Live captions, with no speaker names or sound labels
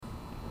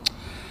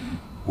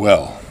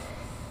Well,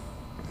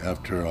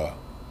 after a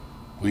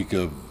week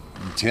of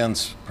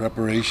intense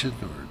preparation,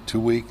 or 2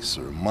 weeks,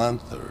 or a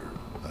month, or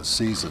a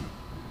season,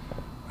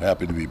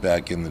 happy to be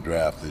back in the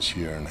draft this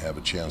year and have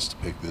a chance to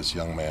pick this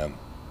young man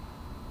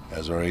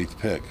as our 8th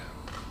pick.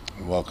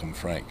 Welcome,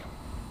 Frank.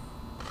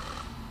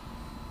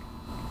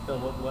 Phil,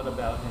 what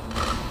about him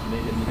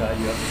made him the guy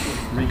you have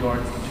 3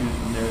 guards to choose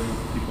from there?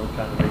 People are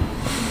kind of rating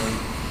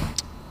similar.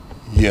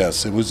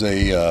 Yes, it was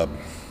a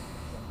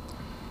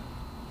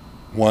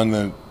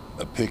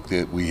pick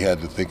that we had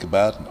to think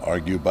about and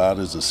argue about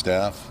as a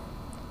staff,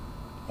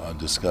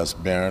 discuss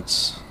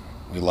merits.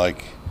 We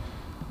like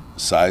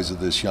the size of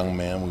this young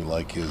man. We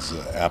like his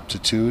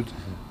aptitude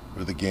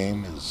for the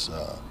game, his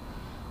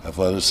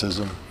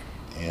athleticism,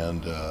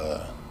 and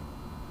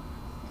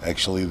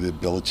actually the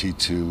ability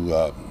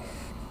to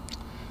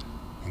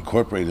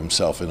incorporate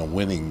himself in a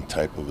winning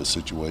type of a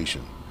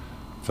situation.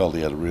 Felt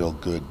he had a real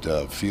good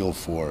feel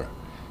for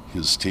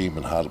his team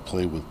and how to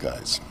play with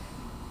guys.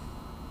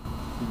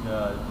 Did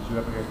you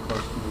ever get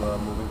close to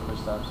moving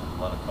Kristaps? There's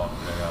a lot of talk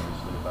today,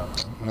 obviously, about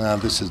that. No,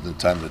 this isn't the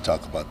time to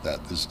talk about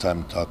that. This is the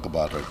time to talk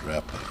about our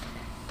draft pick.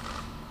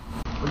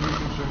 Are you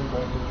concerned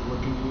about his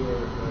rookie year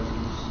as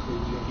he's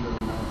 18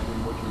 turning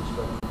 19? What do you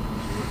expect from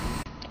his year?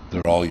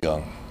 They're all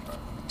young.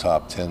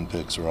 Top 10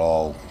 picks are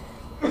all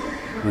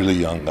really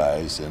young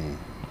guys, and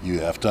you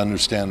have to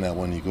understand that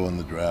when you go in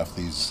the draft,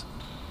 these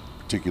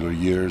particular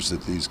years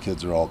that these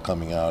kids are all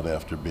coming out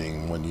after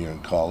being 1 year in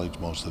college,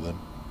 most of them.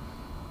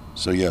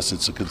 So yes,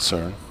 it's a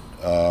concern.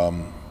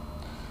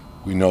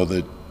 We know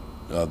that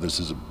this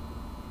is a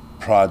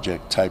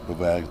project type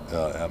of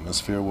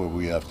atmosphere where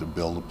we have to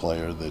build a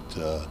player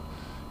that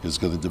is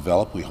going to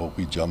develop. We hope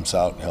he jumps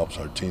out and helps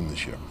our team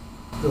this year.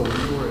 Phil,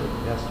 you were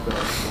asked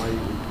about why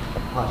you would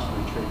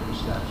possibly trade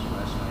Kristaps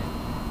last night.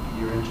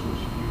 You're into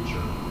his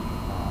future.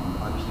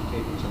 Obviously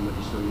taking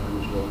somebody so young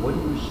as well. What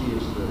do you see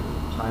as the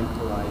time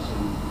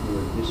horizon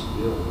for this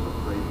build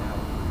right now?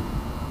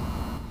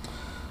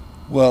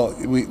 Well,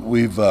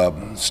 we've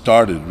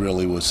started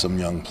really with some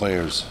young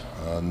players.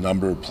 A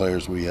number of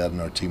players we had in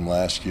our team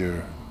last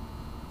year,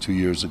 2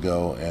 years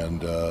ago,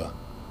 and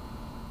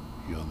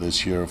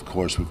this year, of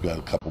course, we've got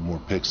a couple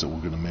more picks that we're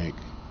going to make.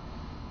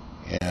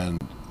 And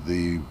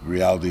the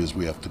reality is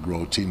we have to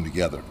grow a team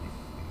together.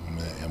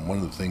 And one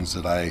of the things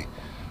that I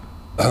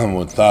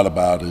thought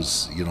about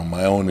is,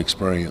 my own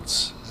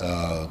experience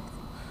and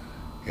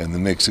the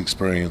Knicks'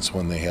 experience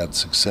when they had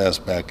success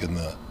back in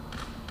the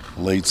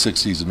late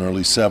 60s and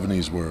early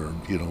 70s, where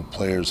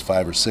players,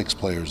 5 or 6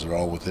 players, are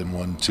all within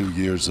 1-2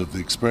 years of the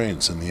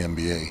experience in the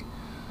NBA.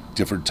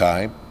 Different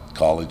time,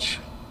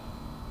 college,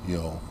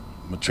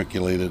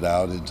 matriculated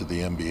out into the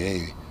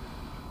NBA.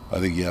 I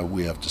think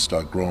we have to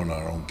start growing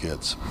our own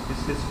kids.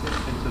 Frank's fit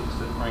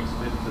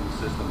into the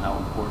system, how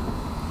important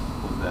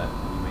was that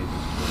when you made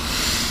this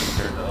choice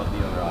compared to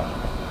the other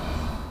options?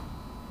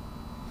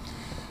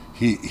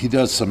 He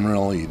does some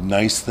really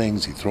nice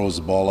things. He throws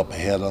the ball up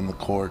ahead on the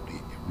court.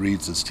 He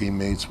reads his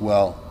teammates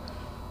well,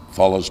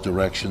 follows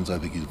directions. I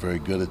think he's very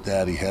good at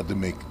that. He had to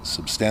make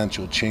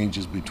substantial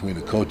changes between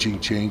a coaching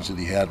change that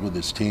he had with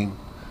his team,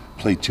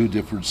 played 2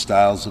 different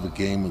styles of a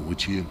game in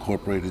which he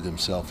incorporated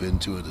himself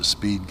into it, a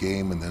speed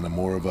game and then a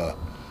more of a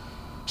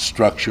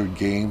structured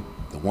game,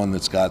 the one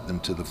that's got them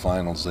to the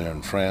finals there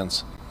in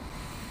France.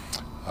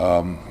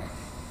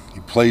 He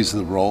plays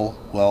the role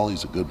well.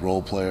 He's a good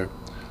role player.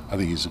 I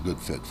think he's a good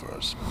fit for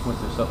us. Was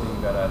there something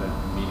you got out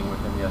of meeting with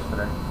him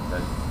yesterday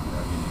that you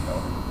didn't know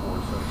him before?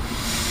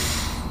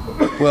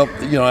 Well,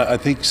 I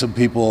think some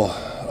people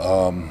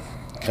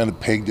kind of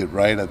pegged it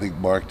right. I think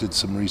Mark did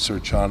some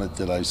research on it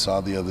that I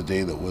saw the other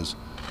day that was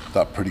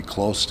thought pretty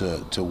close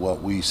to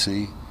what we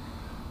see.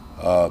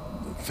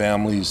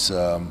 Families,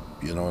 an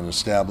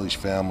established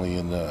family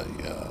in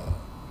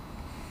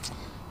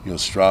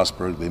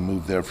Strasbourg. They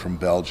moved there from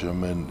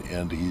Belgium,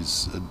 and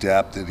he's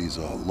adapted. He's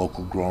a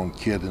local grown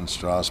kid in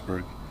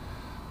Strasbourg.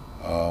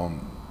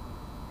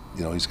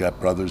 He's got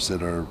brothers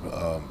that are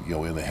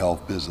in the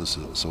health business,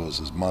 so is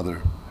his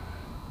mother.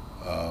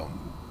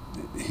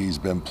 He's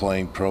been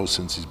playing pro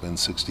since he's been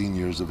 16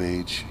 years of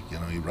age.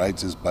 He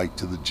rides his bike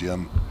to the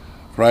gym.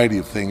 Variety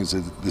of things.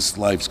 This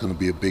life's going to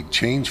be a big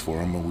change for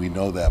him, and we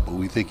know that, but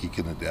we think he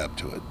can adapt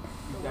to it.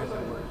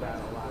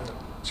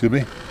 Excuse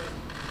me?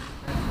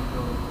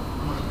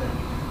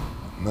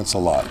 And that's a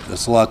lot.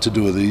 That's a lot to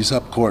do with it. He's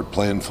up court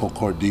playing full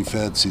court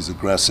defense. He's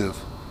aggressive.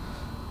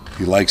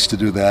 He likes to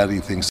do that. He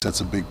thinks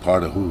that's a big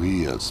part of who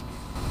he is.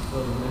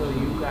 So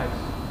you guys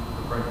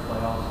to break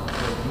playoffs,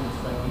 so you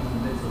expect even in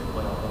the midst of the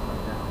playoffs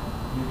right now,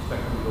 you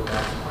expect him to go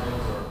back to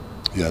finals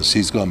or? Yes,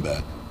 he's gone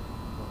back.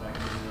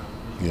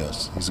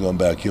 Yes, he's going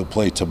back. He'll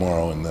play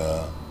tomorrow in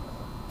the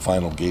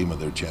final game of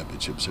their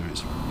championship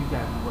series. You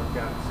guys worked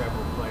out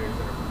several players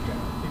that are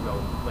projected to go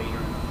later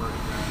in the first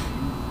round.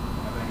 Do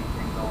you have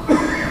anything going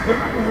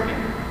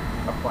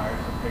on? Acquire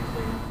some picks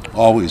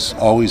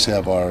later? Always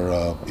have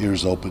our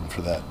ears open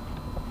for that.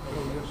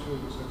 Yesterday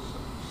you said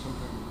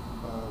something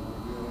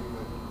revealing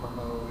that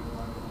Carmelo did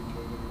not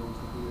indicate that he wants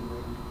to be a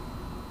Knick.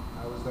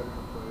 How is that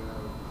going to play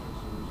out as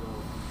a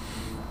result?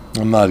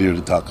 I'm not here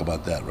to talk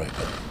about that right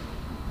now.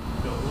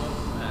 Bill,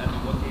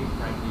 what gave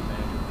Frank the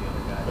advantage of the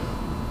other guys,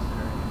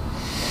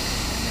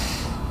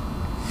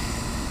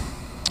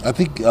 considering? I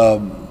think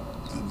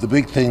the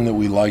big thing that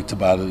we liked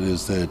about it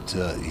is that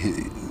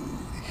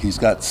he's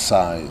got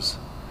size.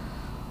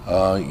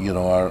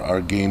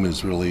 Our game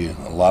is really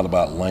a lot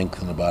about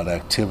length and about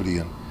activity,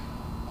 and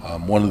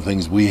one of the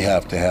things we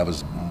have to have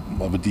is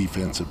of a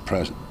defensive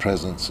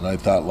presence. And I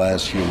thought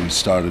last year we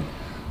started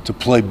to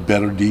play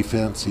better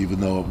defense, even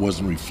though it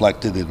wasn't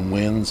reflected in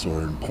wins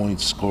or in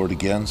points scored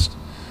against.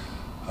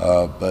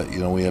 But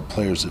we had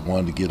players that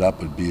wanted to get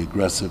up and be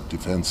aggressive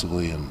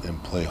defensively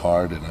and play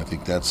hard, and I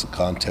think that's the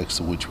context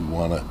in which we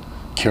want to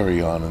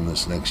carry on in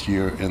this next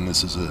year. And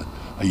this is a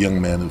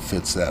young man who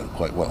fits that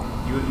quite well.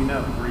 You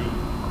have 3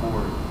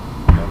 core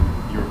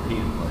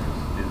European players.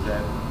 Is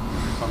there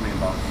something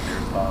about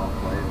their style of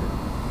play that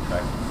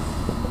attracts you?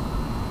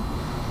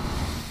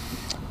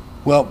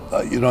 Well,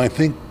 I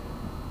think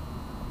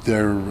I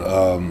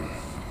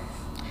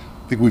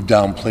think we've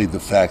downplayed the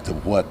fact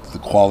of what the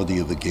quality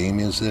of the game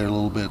is there a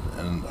little bit,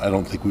 and I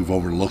don't think we've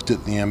overlooked it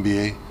in the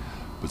NBA.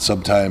 But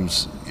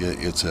sometimes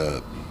it's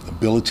a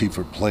ability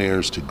for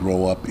players to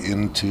grow up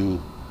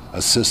into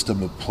a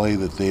system of play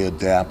that they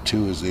adapt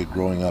to as they're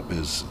growing up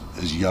as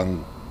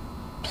young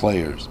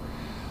players,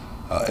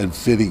 and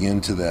fitting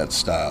into that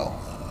style.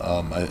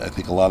 I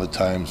think a lot of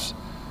times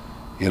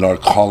in our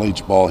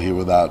college ball here,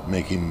 without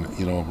making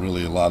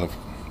really a lot of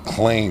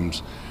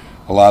claims,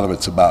 a lot of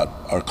it's about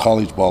our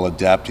college ball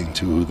adapting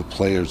to who the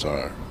players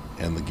are,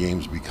 and the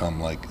games become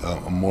like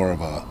more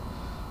of a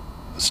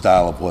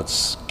style of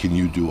what can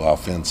you do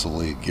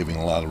offensively, giving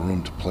a lot of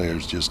room to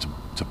players just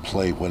to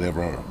play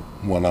whatever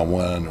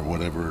one-on-one or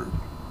whatever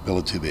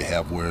ability they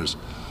have, whereas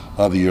a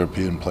lot of the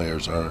European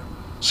players are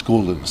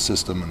schooled in the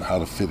system and how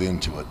to fit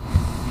into it.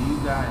 Do you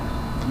guys,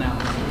 now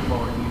moving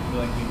forward, do you feel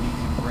like you need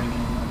to bring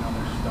in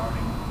another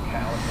starting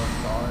caliber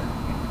guard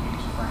in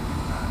case Frank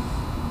is not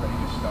ready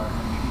to start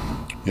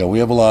immediately? Yeah, we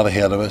have a lot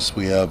ahead of us.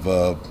 We have,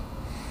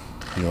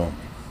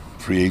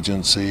 free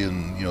agency,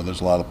 and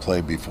there's a lot of play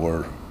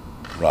before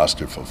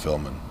roster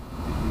fulfillment.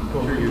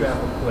 Coach, you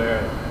draft a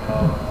player,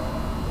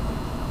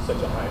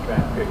 such a high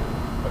draft pick,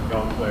 a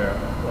young player.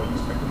 Are you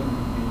expecting them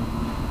to be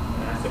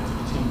an asset to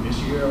the team this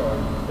year, or are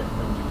you expecting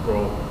them to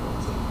grow?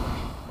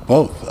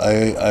 Both.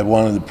 I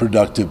wanted a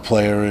productive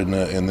player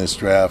in this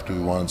draft. We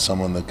wanted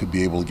someone that could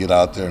be able to get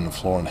out there on the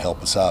floor and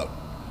help us out.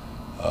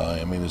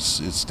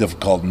 It's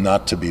difficult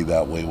not to be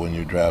that way when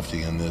you're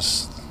drafting in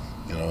this,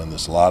 in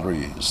this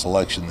lottery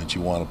selection, that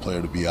you want a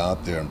player to be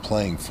out there and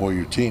playing for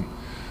your team.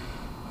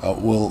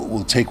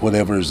 We'll take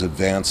whatever his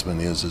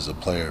advancement is as a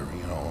player.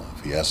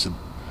 If he has to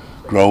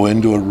grow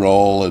into a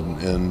role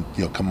and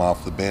come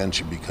off the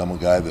bench and become a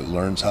guy that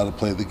learns how to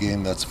play the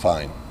game, that's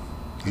fine.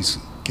 He's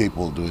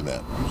capable of doing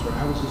that. I'm sorry,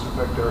 how does this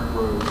affect Derrick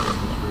Rose in this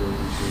free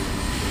agency?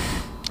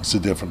 It's a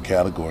different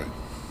category. Do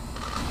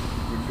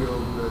you feel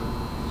that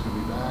he's going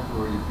to be back,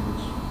 or do you think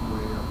it's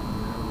way up in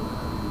the air?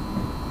 How do you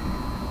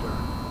view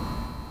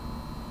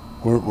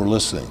Derrick? We're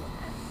listening.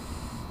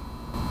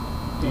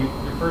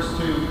 Your first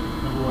 2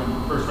 number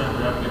 1 first round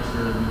draft picks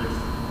are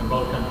and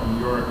both come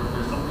from Europe. Is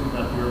there something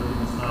about the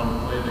European style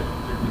of play that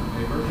particularly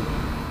favors?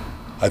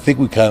 I think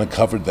we kind of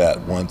covered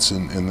that once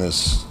in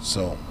this.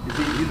 So He's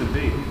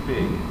big.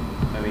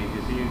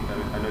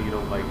 I know you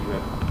don't like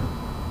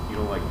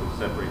to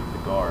separate the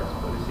guards,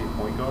 but is he a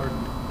point guard?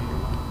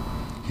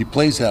 he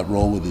plays that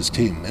role with his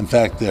team. In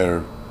fact,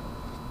 their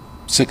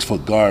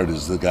 6-foot guard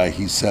is the guy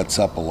he sets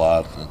up a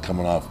lot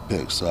coming off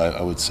picks. So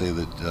I would say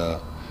that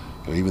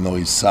even though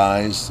his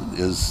size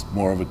is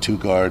more of a 2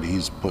 guard,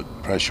 he's put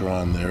pressure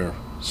on their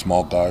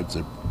small guards,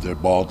 their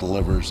ball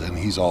delivers, and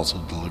he's also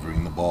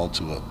delivering the ball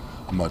to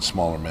a much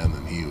smaller man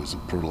than he, who's a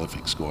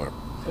prolific scorer.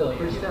 Phil,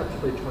 his stats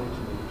played 22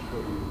 minutes for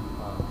you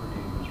per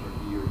game his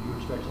rookie year. Do you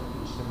expect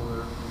something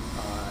similar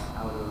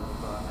out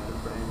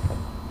of Frank?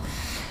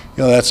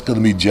 That's going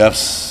to be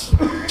Jeff's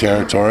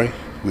territory.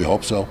 We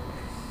hope so.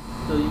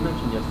 So you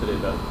mentioned yesterday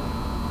about,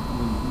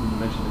 when you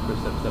mentioned the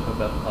first step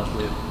about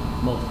possibly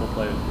multiple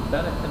players. Is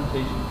that a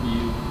temptation for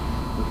you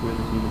with where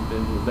the team has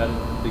been? Was that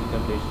a big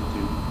temptation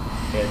to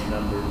add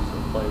numbers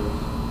of players?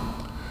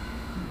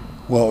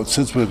 Well,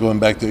 since we're going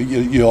back there,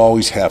 you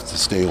always have to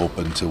stay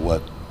open to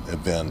what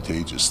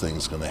advantageous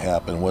things going to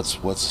happen. What's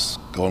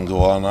going to go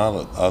on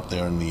out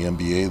there in the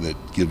NBA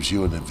that gives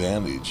you an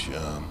advantage?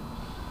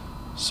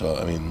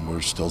 So,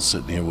 we're still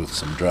sitting here with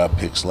some draft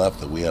picks left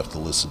that we have to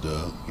listen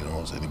to.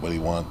 Does anybody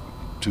want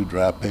 2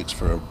 draft picks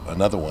for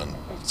another one?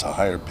 It's a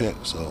higher pick.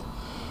 So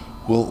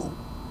we'll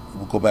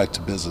go back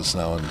to business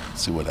now and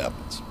see what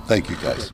happens. Thank you, guys.